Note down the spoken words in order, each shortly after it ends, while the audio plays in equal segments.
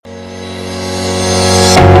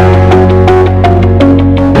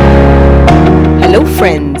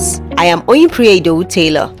am Oyinpriye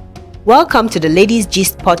Taylor. Welcome to the Ladies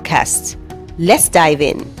Gist podcast. Let's dive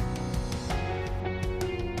in.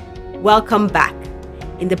 Welcome back.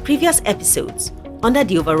 In the previous episodes, under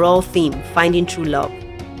the overall theme, Finding True Love,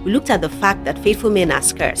 we looked at the fact that faithful men are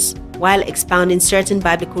scarce while expounding certain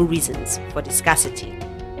biblical reasons for the scarcity.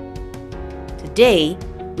 Today,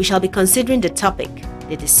 we shall be considering the topic,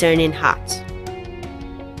 the discerning heart.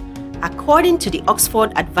 According to the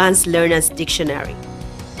Oxford Advanced Learners Dictionary,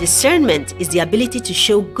 discernment is the ability to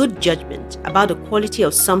show good judgment about the quality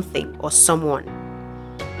of something or someone.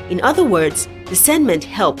 In other words, discernment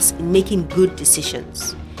helps in making good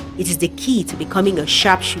decisions. It is the key to becoming a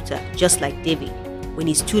sharpshooter, just like David when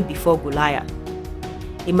he stood before Goliath.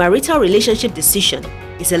 A marital relationship decision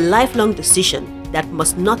is a lifelong decision that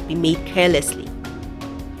must not be made carelessly.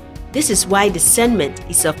 This is why discernment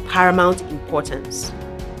is of paramount importance.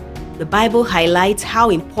 The Bible highlights how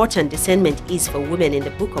important discernment is for women in the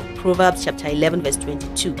book of Proverbs chapter 11 verse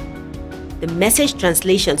 22. The Message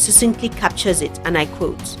translation succinctly captures it, and I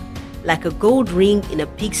quote, "Like a gold ring in a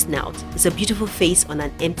pig's snout is a beautiful face on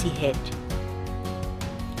an empty head."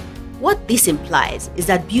 What this implies is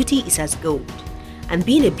that beauty is as gold, and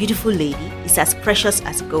being a beautiful lady is as precious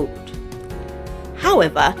as gold.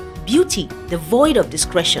 However, beauty devoid of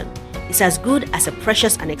discretion is as good as a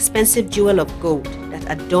precious and expensive jewel of gold that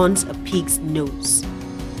adorns a pig's nose.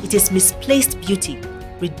 It is misplaced beauty,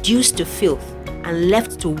 reduced to filth, and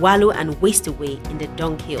left to wallow and waste away in the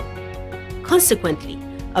dunghill. Consequently,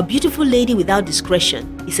 a beautiful lady without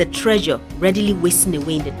discretion is a treasure readily wasting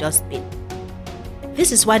away in the dustbin.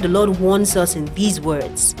 This is why the Lord warns us in these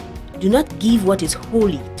words, "Do not give what is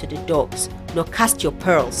holy to the dogs, nor cast your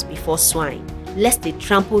pearls before swine, lest they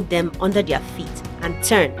trample them under their feet and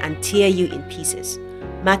turn and tear you in pieces."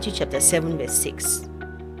 Matthew chapter 7 verse 6.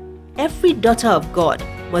 Every daughter of God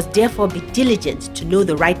must therefore be diligent to know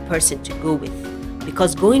the right person to go with,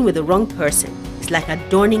 because going with the wrong person is like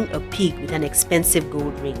adorning a pig with an expensive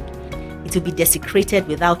gold ring. It will be desecrated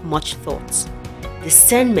without much thought.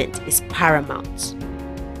 Discernment is paramount.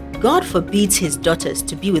 God forbids his daughters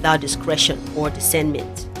to be without discretion or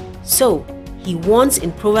discernment. So, he warns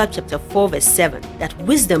in Proverbs chapter 4 verse 7 that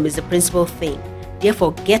wisdom is the principal thing.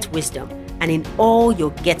 Therefore get wisdom, and in all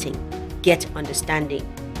your getting, get understanding.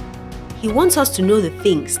 He wants us to know the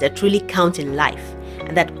things that truly count in life,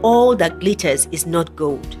 and that all that glitters is not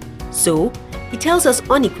gold. So, he tells us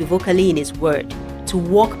unequivocally in his word to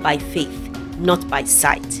walk by faith, not by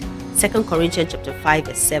sight. 2 Corinthians chapter 5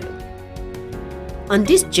 verse 7. On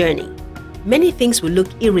this journey, many things will look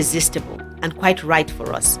irresistible and quite right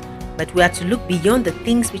for us, but we are to look beyond the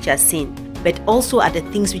things which are seen, but also at the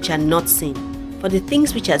things which are not seen. For the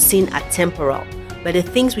things which are seen are temporal, but the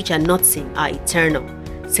things which are not seen are eternal.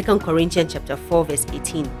 2 Corinthians chapter 4 verse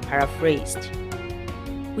 18, paraphrased.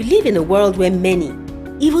 We live in a world where many,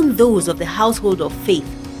 even those of the household of faith,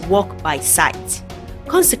 walk by sight.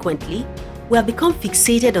 Consequently, we have become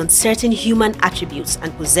fixated on certain human attributes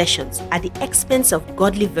and possessions at the expense of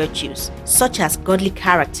godly virtues, such as godly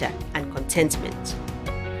character and contentment.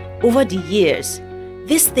 Over the years,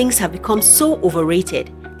 these things have become so overrated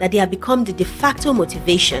that they have become the de facto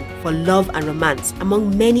motivation for love and romance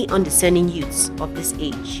among many undiscerning youths of this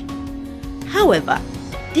age. However,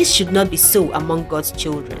 this should not be so among God's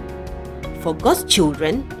children. For God's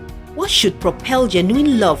children, what should propel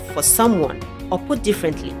genuine love for someone, or put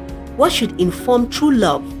differently, what should inform true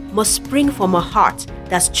love, must spring from a heart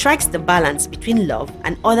that strikes the balance between love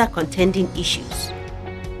and other contending issues.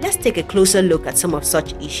 Let's take a closer look at some of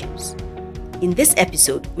such issues. In this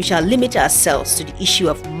episode, we shall limit ourselves to the issue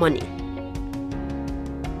of money.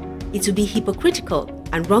 It would be hypocritical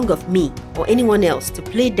and wrong of me or anyone else to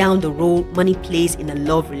play down the role money plays in a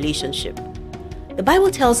love relationship. The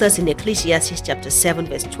Bible tells us in Ecclesiastes chapter 7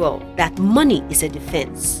 verse 12 that money is a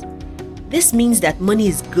defense. This means that money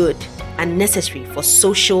is good and necessary for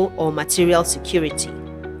social or material security.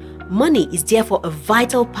 Money is therefore a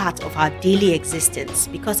vital part of our daily existence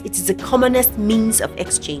because it is the commonest means of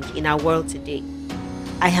exchange in our world today.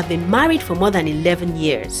 I have been married for more than 11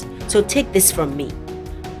 years, so take this from me.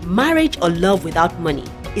 Marriage or love without money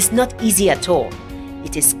is not easy at all.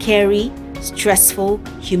 It is scary, stressful,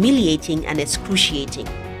 humiliating, and excruciating.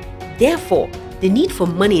 Therefore, the need for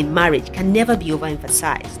money in marriage can never be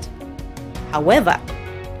overemphasized. However,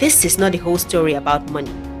 this is not the whole story about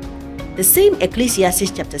money. The same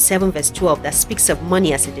Ecclesiastes chapter 7 verse 12 that speaks of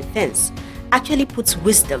money as a defense actually puts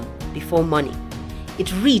wisdom before money.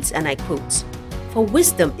 It reads, and I quote, "For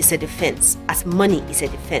wisdom is a defense, as money is a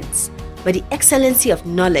defense. But the excellency of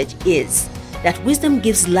knowledge is that wisdom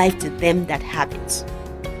gives life to them that have it."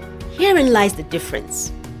 Herein lies the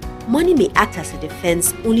difference. Money may act as a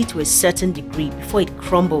defense only to a certain degree before it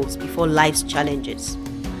crumbles before life's challenges.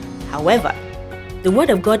 However, the Word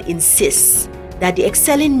of God insists that the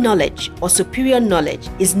excelling knowledge or superior knowledge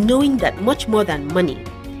is knowing that much more than money,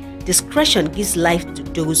 discretion gives life to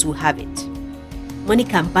those who have it. Money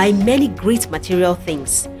can buy many great material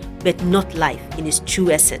things, but not life in its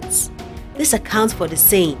true essence. This accounts for the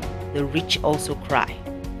saying, "The rich also cry."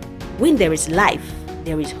 When there is life,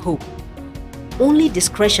 there is hope. Only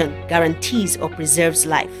discretion guarantees or preserves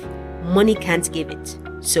life. Money can't give it.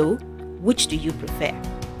 So, which do you prefer?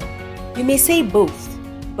 You may say both,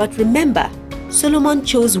 but remember, Solomon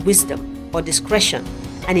chose wisdom or discretion,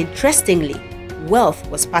 and interestingly, wealth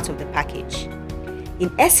was part of the package. In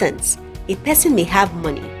essence, a person may have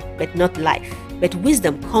money, but not life, but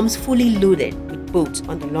wisdom comes fully loaded with both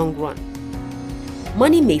on the long run.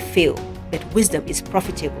 Money may fail, but wisdom is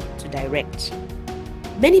profitable to direct.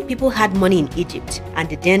 Many people had money in Egypt and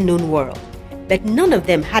the then known world, but none of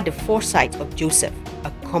them had the foresight of Joseph,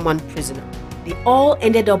 a common prisoner. They all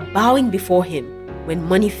ended up bowing before him when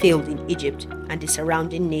money failed in Egypt and the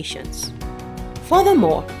surrounding nations.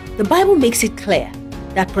 Furthermore, the Bible makes it clear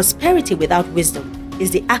that prosperity without wisdom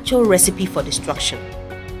is the actual recipe for destruction.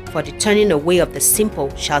 For the turning away of the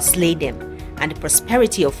simple shall slay them, and the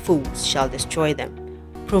prosperity of fools shall destroy them.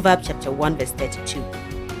 Proverbs chapter 1 verse 32.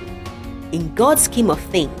 In God's scheme of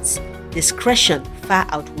things, discretion far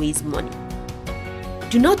outweighs money.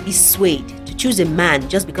 Do not be swayed to choose a man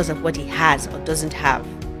just because of what he has or doesn't have.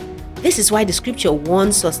 This is why the scripture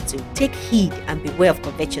warns us to take heed and beware of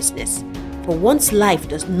covetousness, for one's life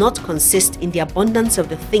does not consist in the abundance of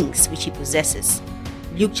the things which he possesses.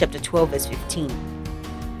 Luke chapter 12 verse 15.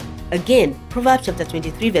 Again, Proverbs chapter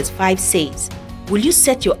 23 verse 5 says, "Will you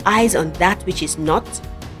set your eyes on that which is not?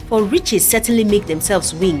 For riches certainly make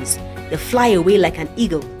themselves wings, they fly away like an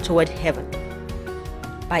eagle toward heaven."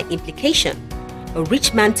 By implication, a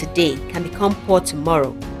rich man today can become poor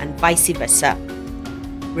tomorrow and vice versa.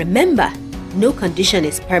 Remember, no condition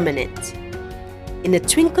is permanent. In the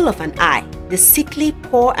twinkle of an eye, the sickly,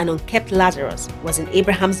 poor, and unkept Lazarus was in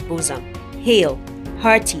Abraham's bosom, hale,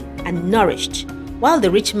 hearty, and nourished, while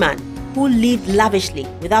the rich man, who lived lavishly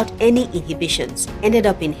without any inhibitions, ended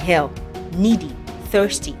up in hell, needy,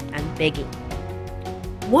 thirsty, and begging.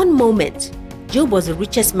 One moment, Job was the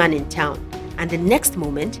richest man in town, and the next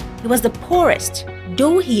moment, he was the poorest,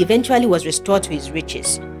 though he eventually was restored to his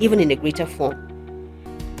riches, even in a greater form.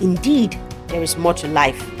 Indeed, there is more to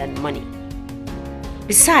life than money.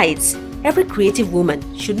 Besides, every creative woman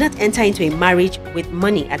should not enter into a marriage with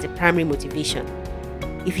money as a primary motivation.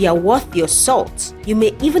 If you are worth your salt, you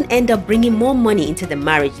may even end up bringing more money into the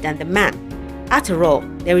marriage than the man. After all,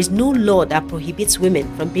 there is no law that prohibits women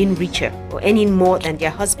from being richer or earning more than their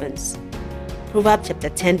husbands. Proverbs chapter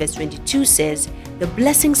 10 verse 22 says, "The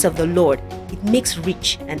blessings of the Lord, it makes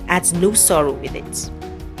rich and adds no sorrow with it."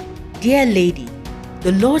 Dear lady,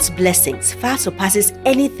 the Lord's blessings far surpasses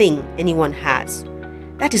anything anyone has.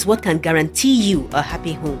 That is what can guarantee you a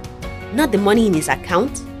happy home. Not the money in his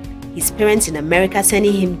account, his parents in America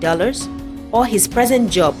sending him dollars, or his present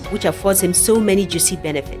job which affords him so many juicy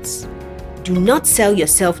benefits. Do not sell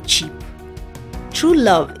yourself cheap. True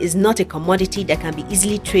love is not a commodity that can be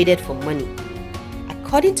easily traded for money.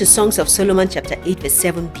 According to Songs of Solomon chapter 8 verse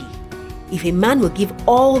 7b, if a man will give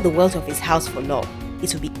all the wealth of his house for love,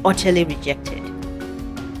 it will be utterly rejected.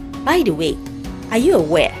 By the way, are you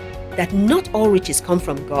aware that not all riches come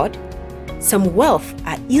from God? Some wealth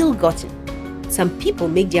are ill-gotten. Some people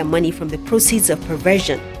make their money from the proceeds of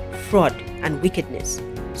perversion, fraud, and wickedness.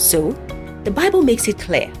 So, the Bible makes it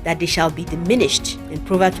clear that they shall be diminished in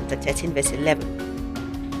Proverbs chapter 13 verse 11.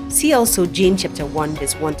 See also James chapter 1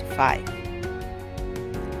 verse 1 to 5.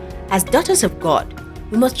 As daughters of God,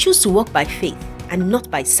 we must choose to walk by faith and not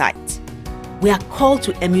by sight. We are called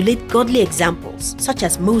to emulate godly examples such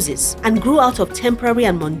as Moses and grow out of temporary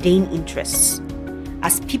and mundane interests.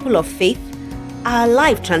 As people of faith, our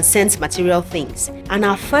life transcends material things, and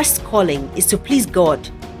our first calling is to please God,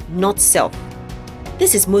 not self.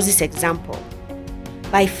 This is Moses' example.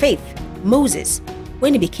 By faith, Moses,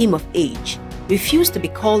 when he became of age, refused to be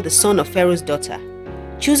called the son of Pharaoh's daughter,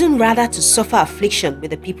 choosing rather to suffer affliction with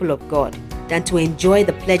the people of God than to enjoy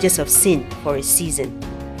the pleasures of sin for a season,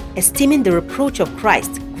 esteeming the reproach of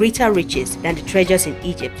Christ greater riches than the treasures in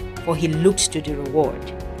Egypt, for he looked to the reward.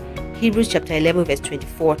 Hebrews chapter 11 verse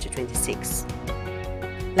 24 to 26.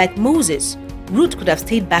 Like Moses, Ruth could have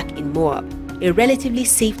stayed back in Moab, a relatively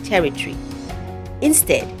safe territory.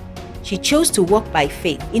 Instead, she chose to walk by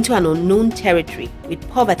faith into an unknown territory with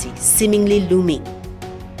poverty seemingly looming.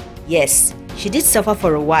 Yes, she did suffer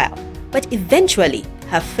for a while, but eventually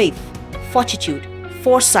her faith, fortitude,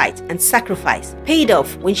 foresight, and sacrifice paid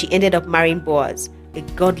off when she ended up marrying Boaz, a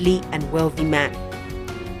godly and wealthy man.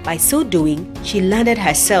 By so doing, she landed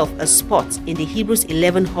herself a spot in the Hebrews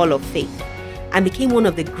 11 Hall of Faith and became one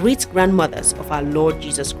of the great grandmothers of our Lord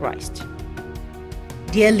Jesus Christ.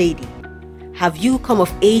 Dear lady, have you come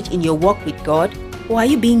of age in your walk with God, or are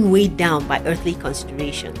you being weighed down by earthly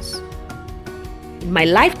considerations? In my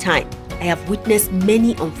lifetime, I have witnessed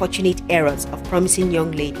many unfortunate errors of promising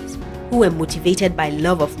young ladies who were motivated by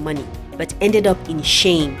love of money but ended up in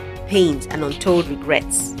shame, pains, and untold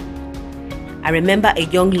regrets. I remember a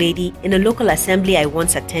young lady in a local assembly I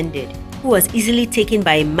once attended who was easily taken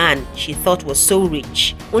by a man she thought was so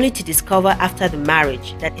rich, only to discover after the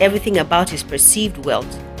marriage that everything about his perceived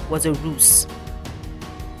wealth was a ruse.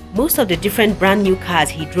 Most of the different brand new cars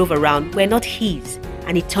he drove around were not his,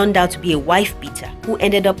 and he turned out to be a wife beater who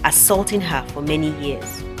ended up assaulting her for many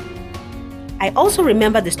years. I also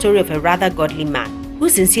remember the story of a rather godly man who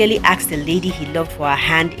sincerely asked the lady he loved for her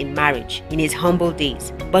hand in marriage in his humble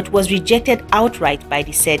days, but was rejected outright by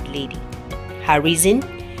the said lady. Her reason?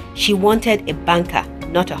 She wanted a banker,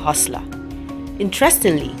 not a hustler.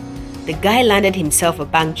 Interestingly, the guy landed himself a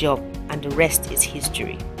bank job, and the rest is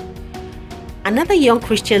history. Another young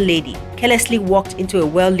Christian lady carelessly walked into a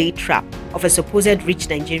well-laid trap of a supposed rich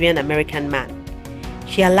Nigerian American man.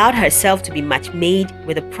 She allowed herself to be match-made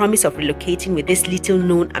with the promise of relocating with this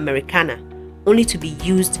little-known Americana, only to be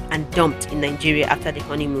used and dumped in Nigeria after the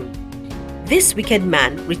honeymoon. This wicked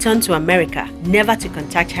man returned to America, never to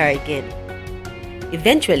contact her again.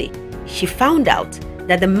 Eventually, she found out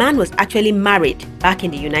that the man was actually married back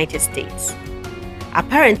in the United States.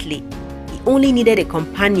 Apparently, he only needed a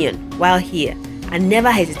companion while here and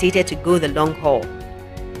never hesitated to go the long haul.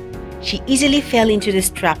 She easily fell into this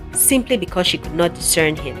trap simply because she could not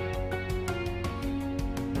discern him.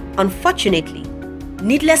 Unfortunately,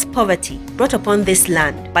 needless poverty brought upon this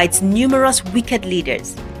land by its numerous wicked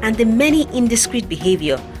leaders and the many indiscreet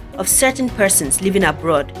behavior of certain persons living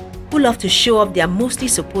abroad who love to show off their mostly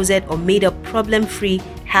supposed or made-up problem-free,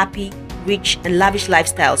 happy, rich, and lavish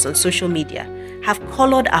lifestyles on social media have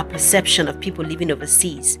colored our perception of people living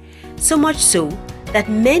overseas, so much so that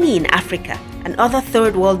many in Africa and other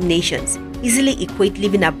third world nations easily equate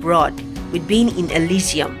living abroad with being in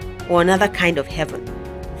Elysium or another kind of heaven.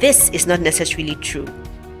 This is not necessarily true.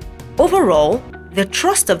 Overall, the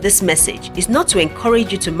thrust of this message is not to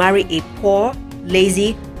encourage you to marry a poor,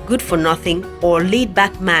 lazy, good-for-nothing, or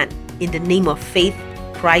laid-back man in the name of faith,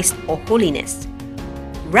 Christ, or holiness.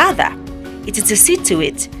 Rather, it is to see to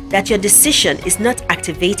it that your decision is not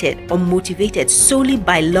activated or motivated solely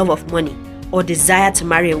by love of money or desire to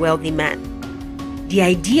marry a wealthy man. The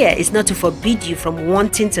idea is not to forbid you from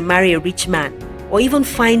wanting to marry a rich man or even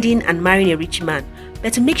finding and marrying a rich man,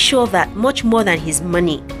 but to make sure that much more than his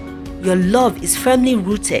money, your love is firmly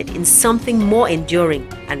rooted in something more enduring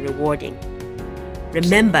and rewarding.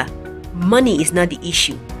 Remember, money is not the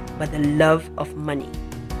issue, but the love of money.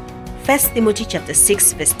 1 Timothy chapter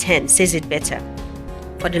 6 verse 10 says it better.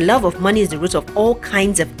 For the love of money is the root of all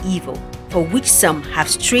kinds of evil, for which some have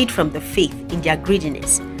strayed from the faith in their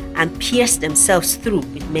greediness and pierced themselves through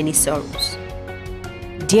with many sorrows.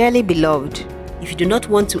 Dearly beloved, if you do not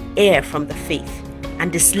want to err from the faith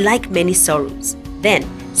and dislike many sorrows, then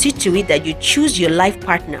see to it that you choose your life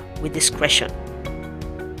partner with discretion.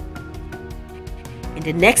 In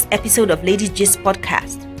the next episode of Ladies Gist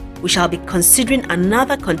podcast, we shall be considering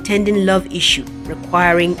another contending love issue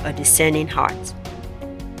requiring a discerning heart.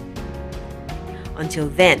 Until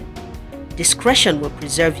then, discretion will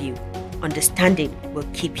preserve you, understanding will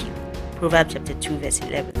keep you. Proverbs chapter 2 verse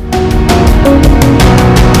 11.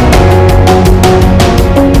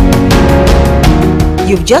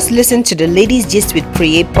 You've just listened to the Ladies Gist with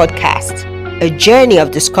Priye podcast, a journey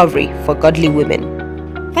of discovery for godly women.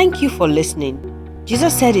 Thank you for listening.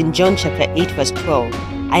 Jesus said in John chapter 8 verse 12,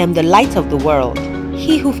 I am the light of the world.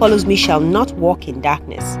 He who follows me shall not walk in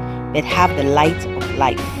darkness, but have the light of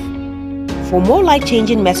life. For more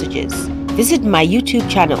life-changing messages, visit my YouTube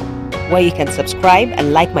channel, where you can subscribe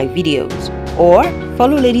and like my videos, or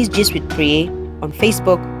follow Ladies Gist with Priye on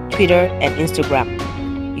Facebook, Twitter, and Instagram.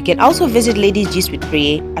 You can also visit Ladies Gist with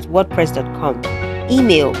Priye at wordpress.com.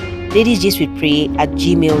 Email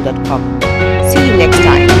ladiesgistwithpriye@gmail.com. See you next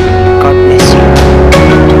time. God bless.